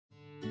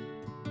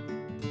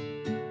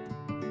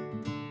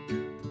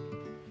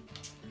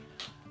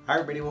Hi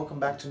everybody, welcome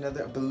back to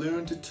another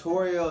balloon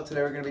tutorial.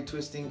 Today we're going to be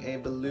twisting a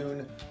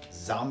balloon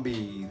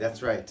zombie.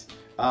 That's right.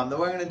 The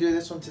way I'm going to do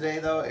this one today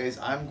though is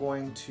I'm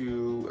going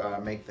to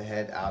make the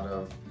head out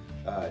of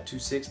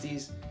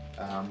 260s.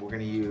 We're going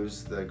to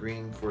use the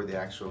green for the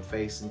actual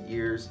face and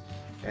ears,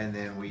 and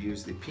then we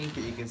use the pink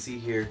that you can see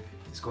here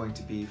is going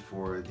to be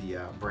for the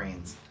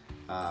brains.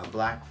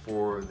 Black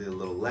for the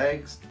little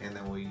legs, and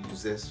then we'll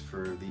use this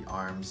for the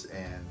arms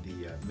and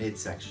the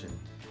midsection.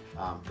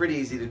 Pretty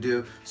easy to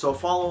do, so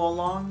follow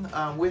along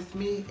with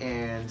me,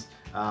 and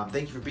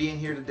thank you for being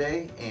here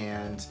today.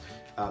 And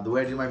the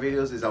way I do my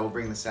videos is I will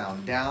bring the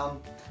sound down,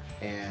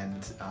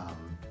 and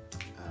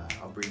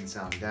I'll bring the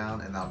sound down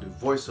and I'll do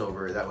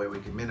voiceover. That way we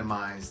can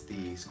minimize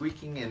the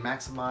squeaking and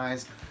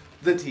maximize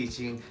the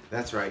teaching.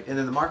 That's right. And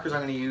then the markers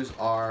I'm going to use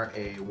are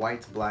a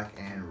white, black,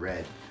 and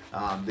red.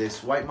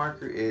 This white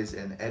marker is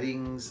an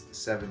Eddings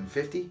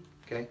 750.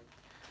 Okay.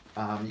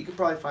 You can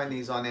probably find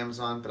these on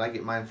Amazon, but I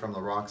get mine from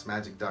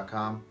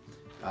LaRoxMagic.com,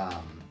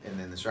 and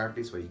then the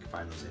Sharpies, well, you can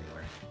find those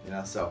anywhere, you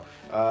know. So,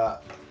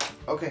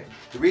 okay,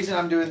 the reason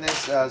I'm doing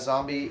this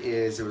zombie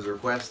is it was a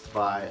request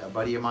by a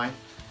buddy of mine,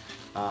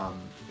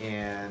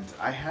 and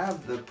I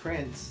have the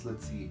prints,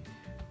 let's see,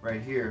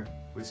 right here,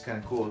 which is kind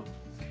of cool.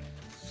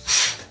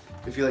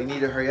 If you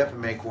need to hurry up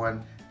and make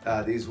one,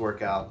 these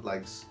work out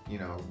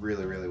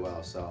really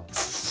well. So,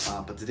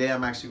 but today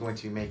I'm actually going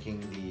to be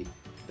making the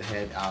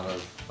head out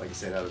of, like I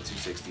said, out of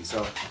 260.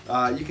 So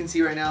you can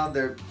see right now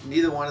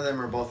neither one of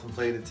them are both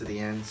inflated to the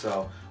end.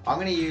 So I'm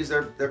going to use,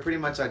 they're pretty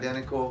much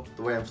identical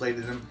the way I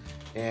inflated them,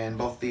 and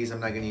both these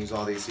I'm not going to use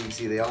all these. So you can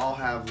see they all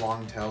have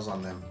long tails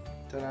on them.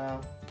 Ta-da!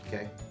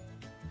 Okay.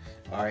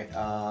 All right.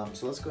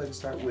 So let's go ahead and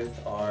start with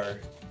our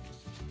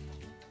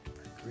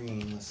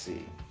green. Let's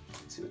see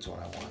which one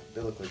I want.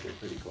 They look like they're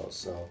pretty close,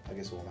 so I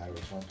guess it won't matter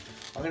which one.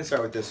 I'm going to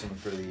start with this one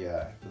for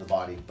the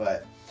body,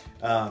 but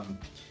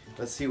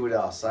let's see what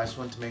else. I just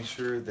want to make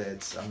sure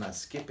that I'm not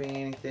skipping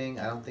anything.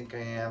 I don't think I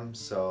am,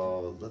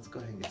 so let's go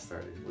ahead and get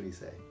started. What do you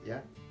say? Yeah?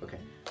 Okay.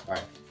 All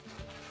right.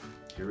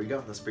 Here we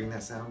go. Let's bring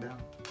that sound down.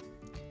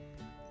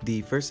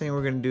 The first thing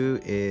we're going to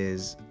do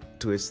is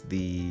twist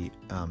the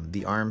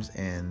arms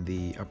and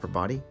the upper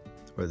body,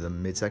 or the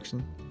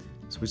midsection.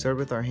 So we start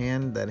with our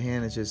hand. That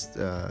hand is just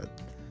a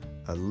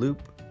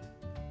loop,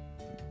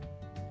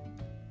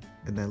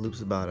 and that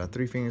loop's about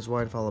 3 fingers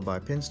wide, followed by a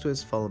pinch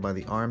twist, followed by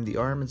the arm. The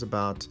arm is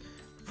about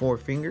 4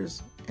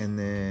 fingers, and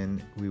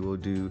then we will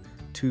do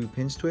 2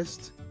 pinch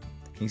twists.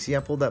 You see I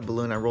pulled that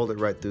balloon, I rolled it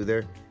right through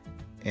there,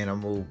 and I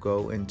will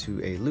go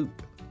into a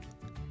loop,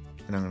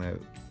 and I'm gonna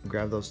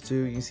grab those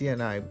 2. You see,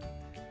 and I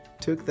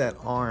took that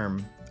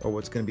arm, or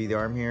what's gonna be the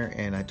arm here,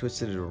 and I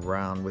twisted it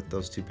around with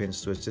those 2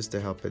 pinch twists just to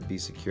help it be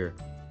secure.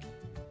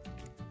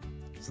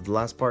 So the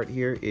last part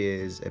here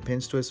is a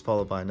pinch twist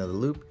followed by another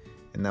loop,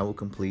 and that will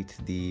complete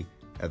the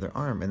other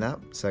arm, and that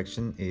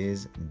section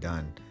is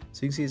done.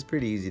 So you can see it's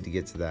pretty easy to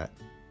get to that.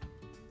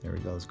 There we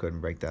go. Let's go ahead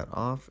and break that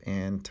off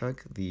and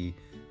tuck the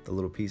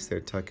little piece there,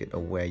 tuck it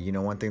away. You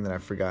know, one thing that I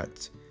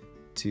forgot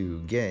to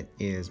get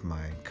is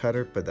my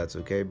cutter, but that's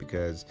okay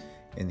because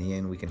in the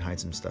end we can hide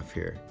some stuff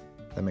here.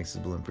 That makes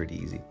this balloon pretty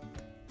easy.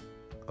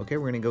 Okay,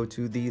 we're gonna go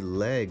to the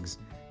legs.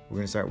 We're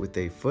gonna start with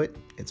a foot.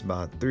 It's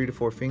about 3 to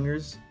 4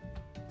 fingers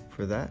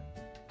for that.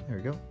 There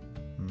we go.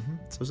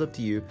 So it's up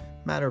to you.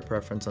 Matter of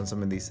preference on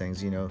some of these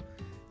things, you know.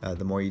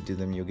 The more you do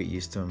them, you'll get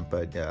used to them,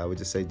 but I would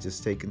just say just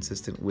stay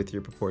consistent with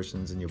your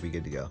proportions and you'll be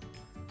good to go.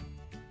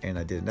 And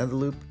I did another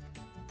loop.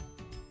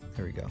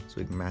 There we go. So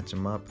we can match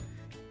them up.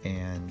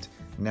 And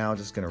now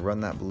just going to run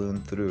that balloon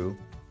through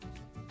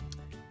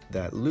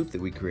that loop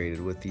that we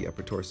created with the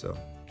upper torso.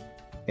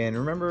 And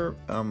remember,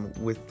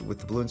 with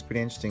the balloon, it's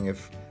pretty interesting.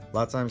 If a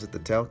lot of times if the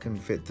tail can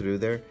fit through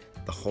there,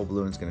 the whole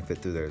balloon is going to fit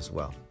through there as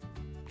well.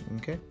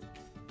 Okay.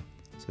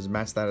 So just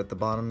match that at the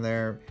bottom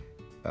there,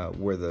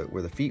 where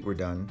the feet were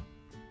done.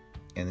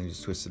 And then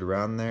just twist it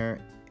around there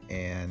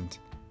and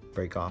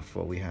break off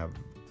what we have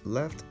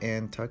left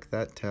and tuck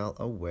that tail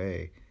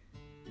away.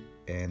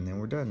 And then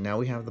we're done. Now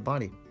we have the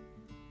body.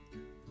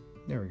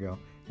 There we go.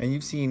 And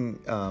you've seen,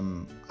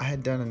 I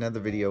had done another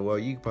video, well,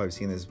 you've probably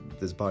seen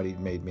this body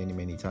made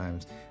many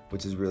times,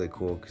 which is really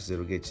cool because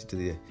it'll get you to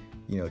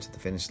the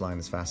finish line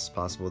as fast as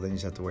possible. Then you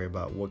just have to worry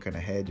about what kind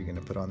of head you're going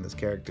to put on this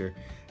character.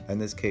 In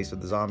this case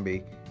with the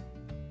zombie,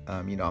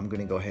 I'm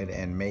going to go ahead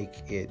and make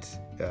it,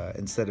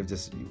 instead of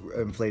just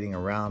inflating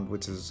around,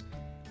 which is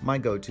my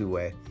go-to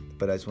way,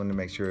 but I just wanted to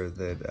make sure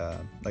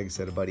that, like I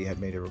said, a buddy had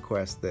made a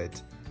request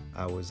that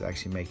I was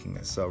actually making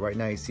this. So right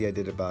now you see I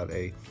did about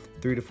a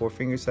 3 to 4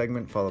 finger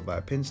segment, followed by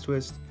a pinch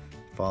twist,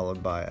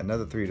 followed by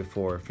another 3 to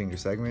 4 finger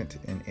segment,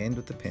 and end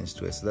with the pinch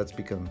twist. So that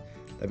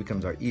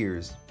becomes our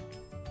ears.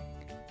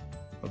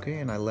 Okay,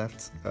 and I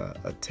left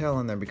a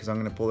tail in there because I'm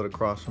going to pull it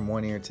across from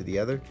one ear to the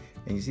other,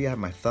 and you see I have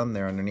my thumb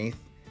there underneath.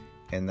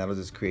 And that'll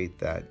just create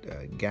that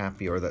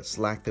gappy, or that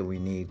slack that we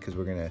need, because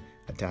we're going to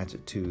attach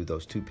it to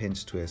those 2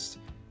 pinch twists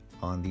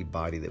on the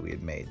body that we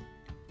had made.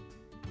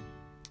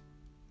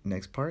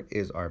 Next part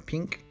is our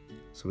pink.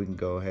 So we can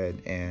go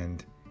ahead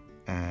and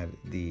add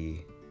the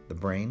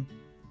brain.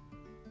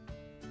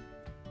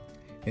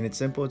 And it's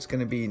simple, it's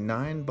gonna be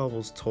 9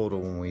 bubbles total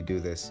when we do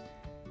this.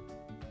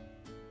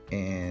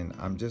 And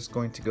I'm just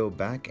going to go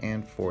back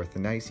and forth.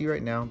 And now you see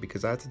right now,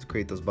 because I have to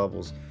create those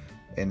bubbles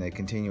in a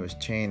continuous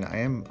chain, I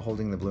am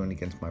holding the balloon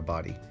against my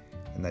body.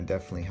 And that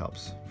definitely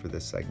helps for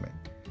this segment.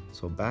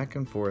 So back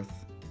and forth,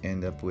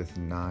 end up with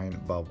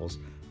 9 bubbles.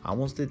 I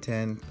almost did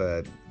 10,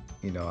 but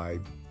you know, I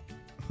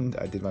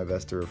did my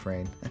best to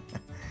refrain.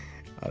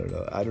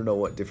 I don't know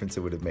what difference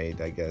it would have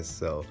made, I guess.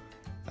 So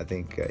I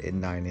think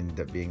 9 ended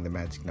up being the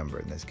magic number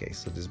in this case.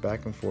 So just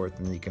back and forth,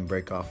 and you can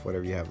break off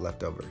whatever you have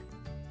left over.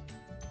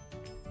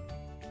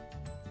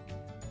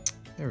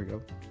 There we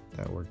go,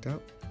 that worked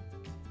out.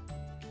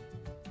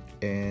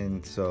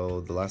 And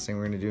so the last thing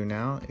we're going to do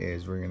now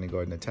is we're going to go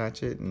ahead and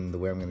attach it. And the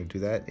way I'm going to do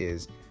that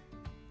is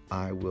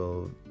I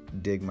will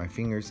dig my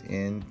fingers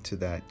into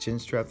that chin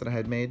strap that I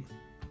had made.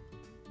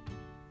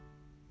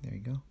 There you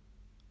go.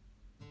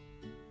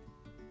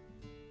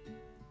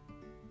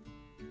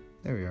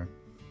 There we are.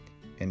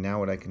 And now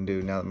what I can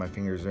do, now that my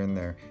fingers are in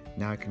there,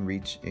 now I can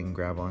reach and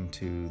grab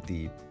onto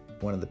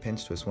one of the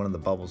pinch twists, one of the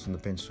bubbles from the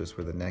pinch twist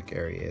where the neck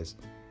area is.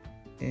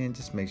 And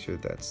just make sure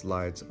that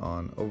slides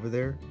on over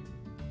there.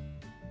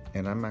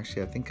 And I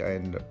think I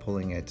ended up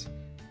pulling it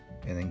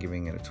and then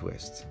giving it a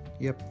twist.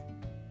 Yep.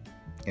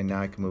 And now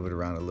I can move it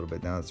around a little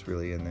bit. Now it's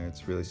really in there,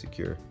 it's really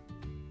secure.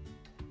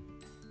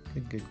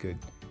 Good, good, good.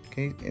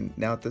 Okay, and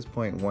now at this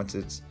point, once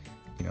it's,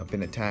 you know,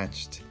 been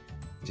attached,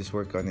 just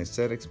work on the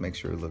aesthetics, make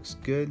sure it looks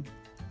good.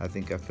 I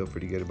think I feel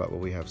pretty good about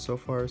what we have so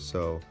far,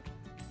 so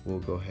we'll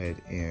go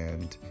ahead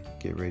and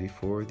get ready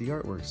for the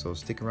artwork. So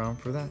stick around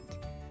for that.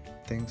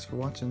 Thanks for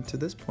watching to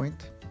this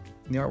point.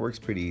 The artwork's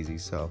pretty easy,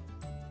 so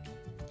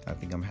I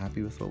think I'm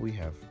happy with what we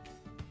have.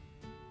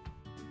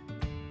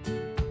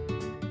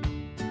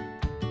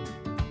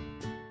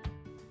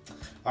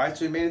 Alright,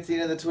 so we made it to the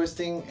end of the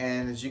twisting,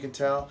 and as you can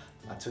tell,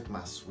 I took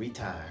my sweet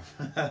time.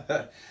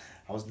 I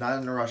was not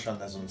in a rush on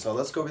this one. So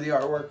let's go over the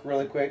artwork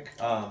really quick.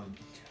 I'll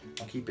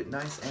keep it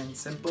nice and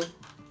simple,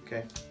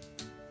 okay,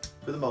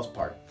 for the most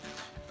part.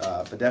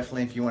 But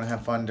definitely if you want to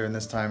have fun during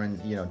this time and,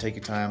 you know, take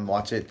your time,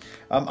 watch it.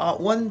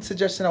 One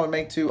suggestion I would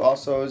make too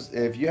also is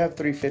if you have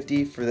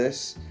 350 for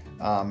this,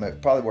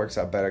 it probably works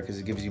out better because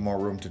it gives you more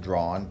room to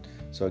draw on.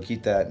 So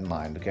keep that in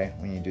mind, okay,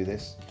 when you do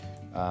this.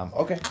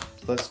 Okay,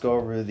 so let's go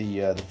over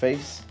the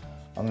face.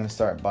 I'm going to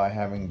start by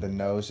having the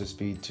nose just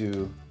be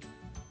two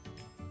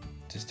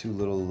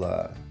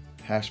little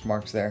hash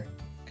marks there,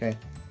 okay?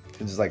 It's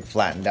just like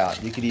flattened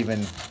out. You could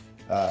even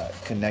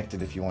connect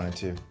it if you wanted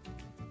to.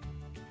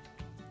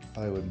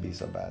 Probably wouldn't be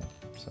so bad.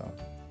 So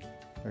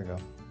there we go.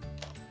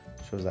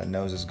 Shows that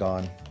nose is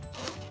gone.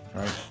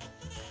 All right.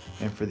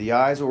 And for the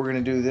eyes, what we're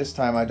gonna do this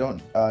time, I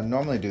don't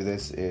normally do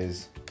this,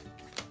 is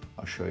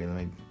I'll show you. Let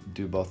me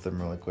do both of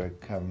them really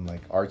quick. Have them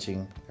like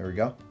arching. There we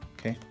go.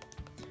 Okay.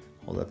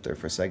 Hold up there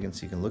for a second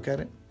so you can look at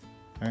it.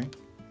 All right.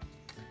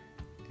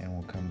 And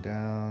we'll come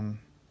down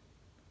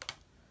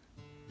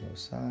both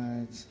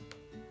sides.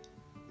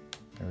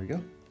 There we go.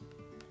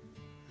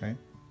 All right.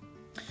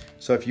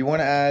 So if you want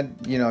to add,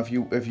 you know, if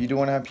you do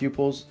want to have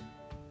pupils,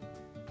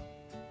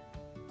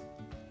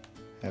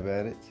 have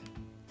at it.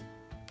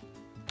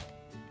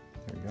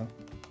 There we go.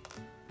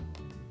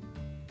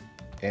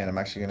 And I'm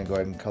actually going to go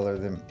ahead and color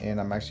them in.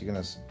 I'm actually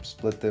going to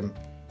split them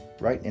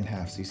right in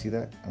half. So you see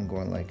that? I'm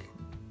going like,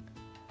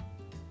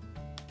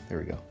 there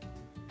we go.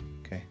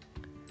 Okay,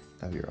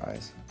 that'll be your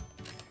eyes.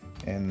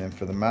 And then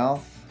for the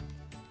mouth,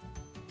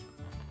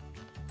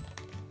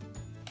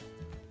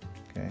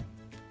 okay,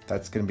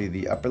 that's going to be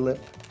the upper lip.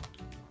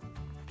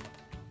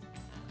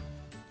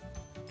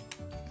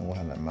 And we'll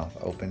have that mouth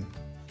open.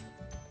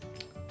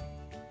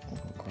 We'll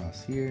go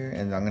across here,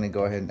 and I'm going to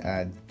go ahead and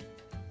add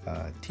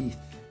teeth.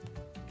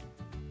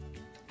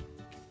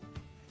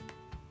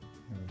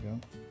 There we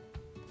go.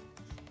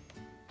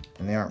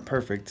 And they aren't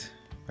perfect,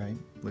 right?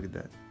 Look at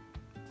that.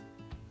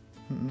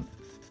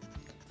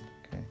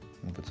 Okay,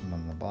 we'll put some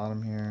on the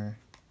bottom here.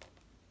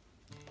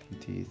 2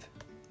 teeth.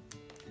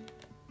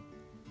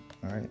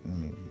 All right, let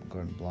me go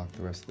ahead and block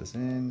the rest of this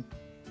in.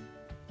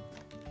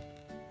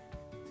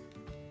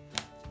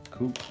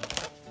 Cool.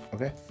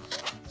 Okay,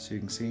 so you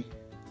can see.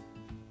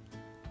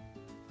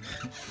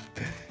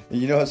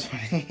 You know what's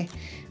funny?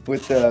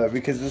 With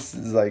because this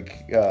is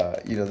like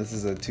you know, this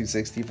is a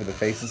 260 for the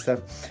face and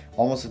stuff.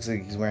 Almost looks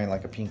like he's wearing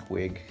like a pink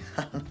wig.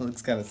 It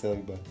looks kind of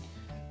silly, but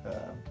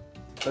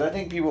I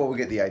think people will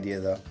get the idea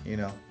though. You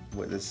know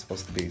what this is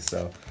supposed to be.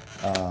 So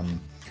I'm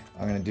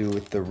gonna do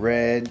with the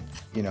red.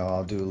 You know,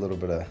 I'll do a little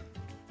bit of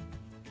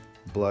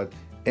blood.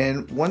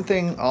 And one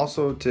thing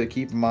also to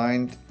keep in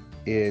mind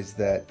is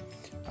that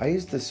I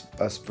used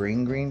a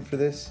spring green for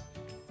this.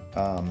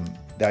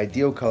 The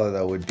ideal color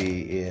though would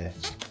be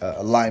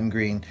a lime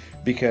green,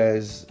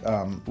 because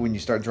when you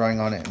start drawing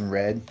on it in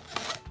red,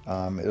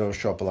 it'll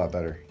show up a lot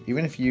better.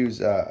 Even if you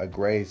use a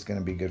gray, it's going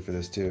to be good for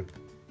this too.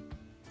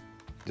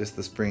 Just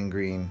the spring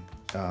green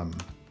kind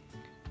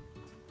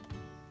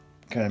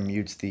of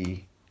mutes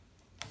the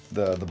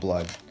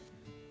blood,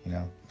 you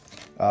know.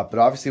 But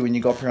obviously when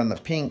you go up here on the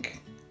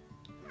pink,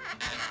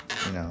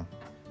 you know,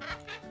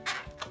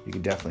 you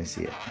can definitely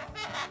see it.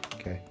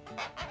 Okay,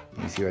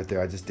 you see right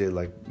there, I just did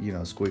like, you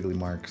know, squiggly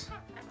marks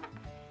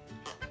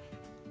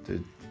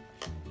to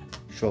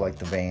show like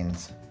the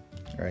veins,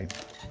 right?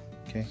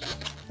 Okay,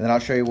 and then I'll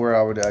show you where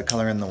I would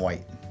color in the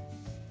white.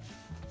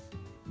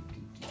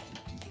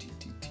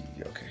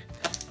 Okay,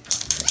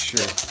 make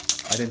sure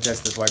I didn't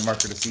test this white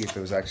marker to see if it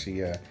was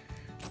actually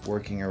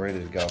working or ready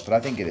to go, but I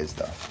think it is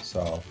though.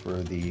 So for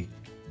the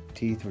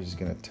teeth, we're just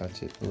gonna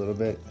touch it a little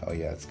bit. Oh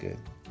yeah, it's good.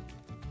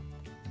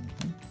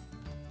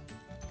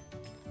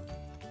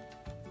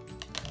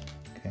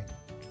 Okay,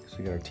 so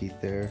we got our teeth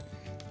there,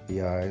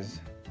 the eyes,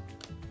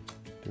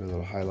 do a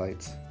little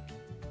highlights,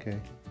 okay,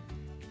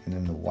 and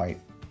then the white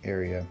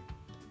area.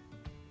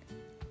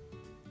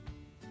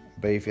 I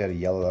bet if you had a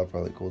yellow, that would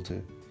probably cool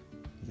too.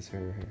 This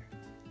area right here.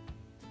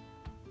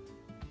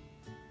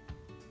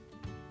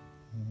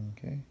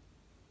 Okay.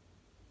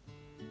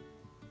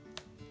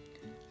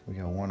 We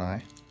got one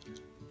eye.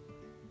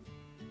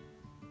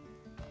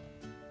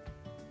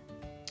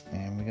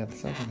 And we got the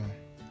second eye.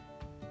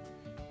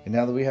 And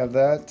now that we have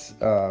that,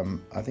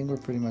 I think we're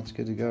pretty much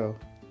good to go.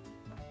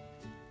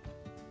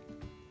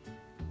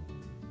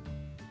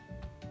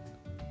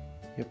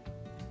 Yep.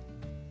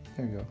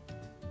 There we go.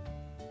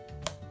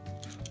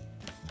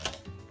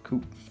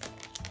 Cool.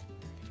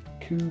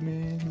 Cool,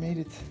 man. Made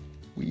it.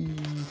 Wee.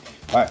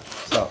 Alright,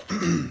 so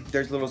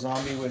there's little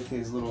zombie with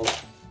his little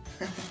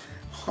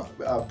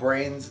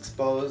brains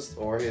exposed,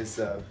 or his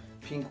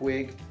pink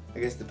wig. I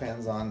guess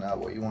depends on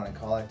what you want to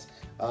call it.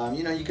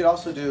 You know, you could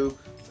also do,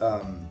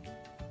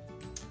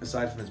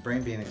 aside from his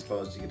brain being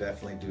exposed, you could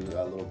definitely do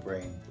a little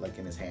brain like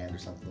in his hand or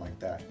something like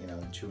that, you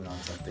know, chewing on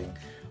something.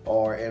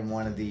 Or in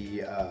one of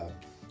the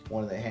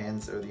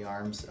hands or the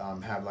arms,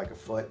 have like a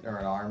foot or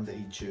an arm that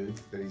he chewed,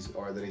 that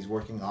he's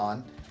working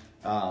on.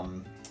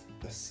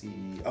 Let's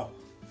see. Oh,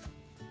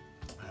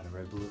 I had a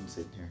red balloon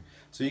sitting here.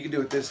 So you could do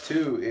with this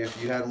too. If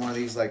you had one of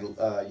these, like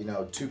you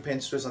know, 2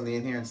 pinch twists on the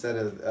end here instead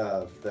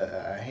of the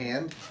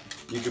hand,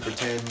 you could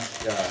pretend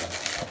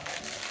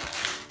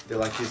they're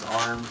like his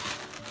arm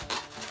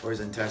or his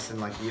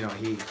intestine. Like, you know,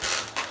 he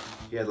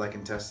had like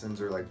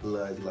intestines or like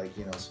blood, like,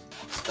 you know,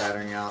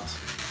 spattering out,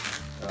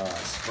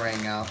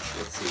 spraying out.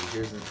 Let's see.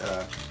 Here's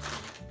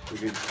we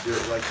could do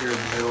it like here in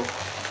the middle.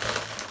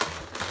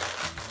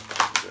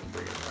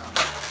 Bring it down.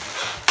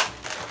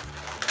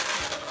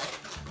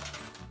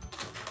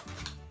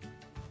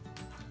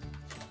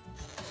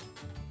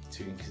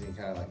 So you can see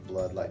kind of like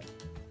blood, like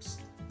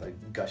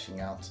gushing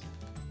out,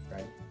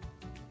 right?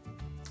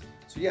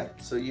 So yeah,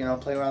 so you know,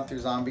 play around through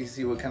zombies,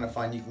 see what kind of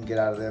fun you can get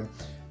out of them.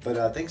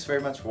 But thanks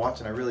very much for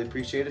watching. I really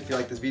appreciate it. If you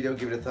like this video,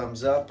 give it a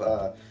thumbs up.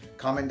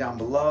 Comment down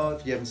below.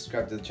 If you haven't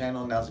subscribed to the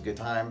channel, now's a good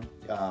time.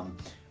 I'm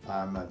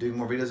doing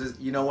more videos.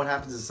 You know what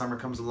happens as summer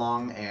comes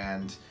along,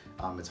 and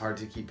it's hard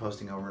to keep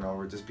posting over and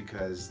over just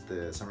because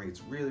the summer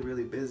gets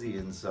really busy.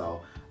 And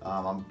so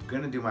I'm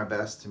gonna do my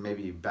best to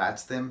maybe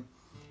batch them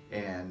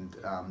and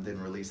then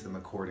release them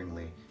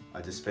accordingly.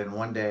 Just spend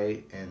one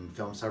day and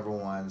film several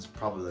ones.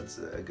 Probably that's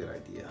a good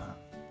idea, huh?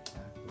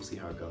 We'll see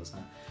how it goes,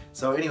 huh?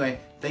 So anyway,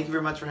 thank you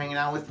very much for hanging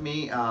out with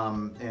me,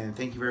 and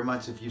thank you very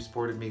much if you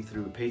supported me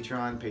through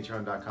Patreon,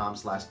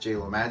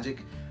 patreon.com/jlomagic.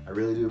 I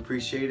really do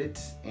appreciate it.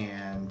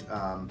 And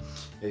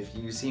if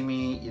you see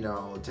me, you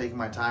know, taking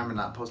my time and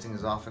not posting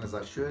as often as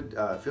I should,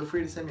 feel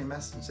free to send me a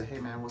message and say, hey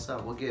man, what's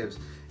up, what gives,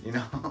 you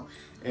know?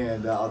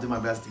 And I'll do my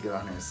best to get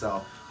on here.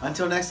 So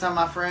until next time,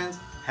 my friends,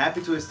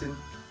 happy twisting.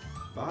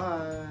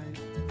 Bye.